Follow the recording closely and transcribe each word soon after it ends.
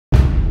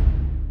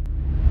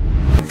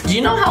Do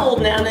you know how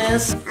old Nana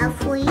is?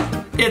 40.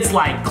 It's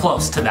like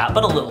close to that,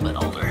 but a little bit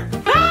older.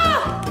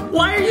 Ah!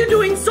 Why are you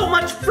doing so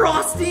much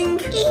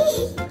frosting?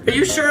 Are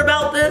you sure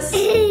about this? Do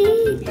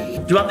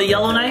you want the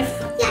yellow knife?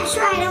 Yeah,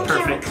 sure, I don't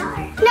care what color.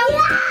 No,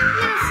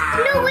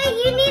 no, wait,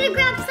 you need to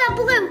grab some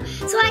blue.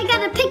 So I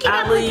gotta pick it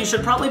up. Adley, you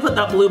should probably put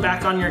that blue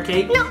back on your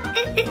cake. No,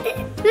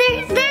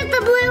 there's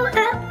the blue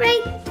right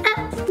there.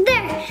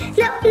 No,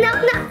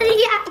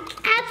 yeah,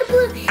 add the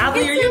blue.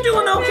 Adley, are you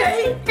doing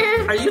okay?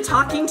 Are you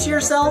talking to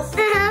yourself?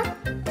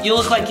 You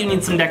look like you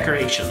need some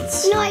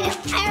decorations. No, I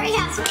don't. I already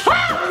have some.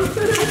 Ah!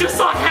 I just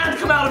saw a hand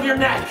come out of your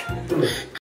neck.